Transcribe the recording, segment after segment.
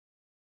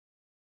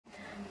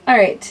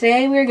Alright,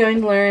 today we're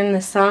going to learn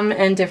the sum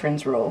and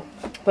difference rule.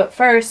 But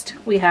first,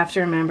 we have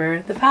to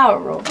remember the power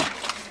rule.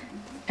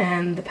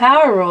 And the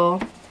power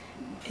rule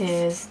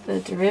is the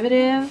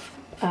derivative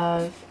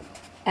of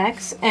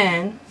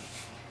xn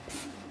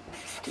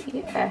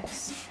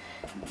dx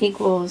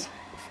equals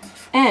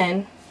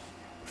n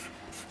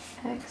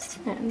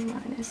xn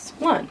minus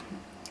 1.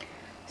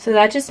 So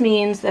that just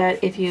means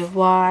that if you have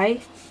y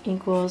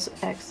equals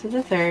x to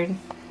the third,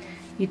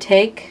 you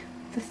take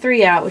the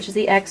 3 out, which is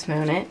the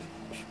exponent,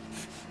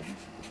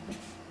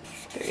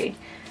 3,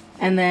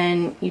 and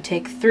then you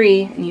take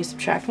 3 and you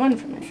subtract 1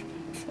 from it.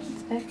 So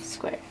it's x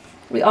squared.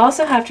 We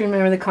also have to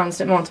remember the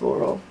constant multiple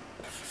rule.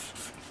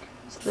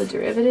 So the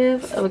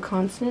derivative of a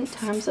constant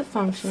times a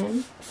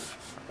function,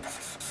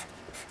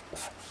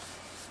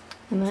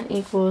 and that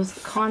equals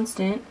the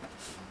constant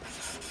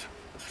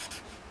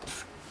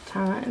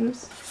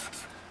times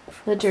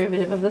the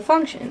derivative of the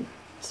function.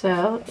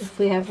 So if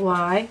we have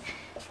y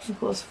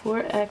equals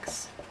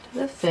 4x to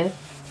the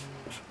fifth,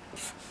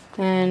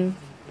 then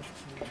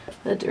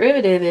the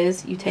derivative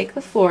is you take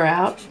the 4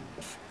 out,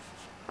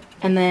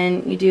 and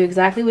then you do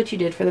exactly what you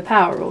did for the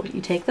power rule.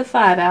 You take the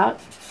 5 out,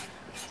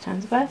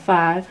 times it by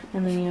 5,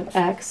 and then you have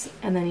x,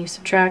 and then you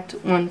subtract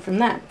 1 from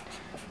that,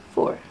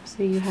 4.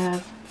 So you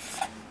have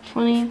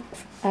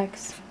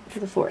 20x to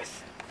the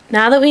fourth.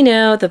 Now that we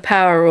know the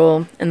power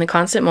rule and the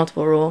constant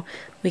multiple rule,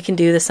 we can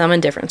do the sum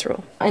and difference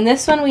rule. In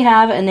this one we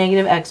have a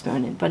negative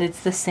exponent, but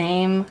it's the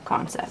same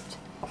concept.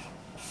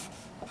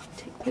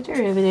 Take the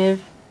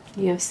derivative.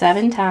 You have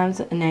 7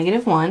 times a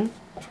negative 1,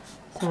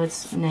 so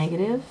it's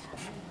negative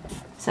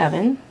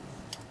 7.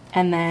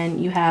 And then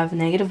you have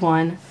negative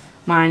 1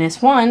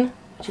 minus 1,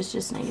 which is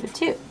just negative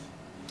 2.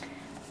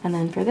 And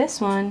then for this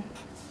one,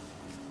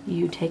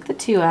 you take the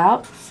 2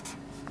 out,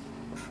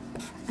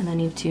 and then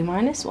you have 2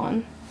 minus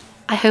 1.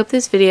 I hope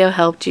this video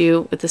helped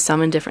you with the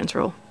sum and difference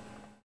rule.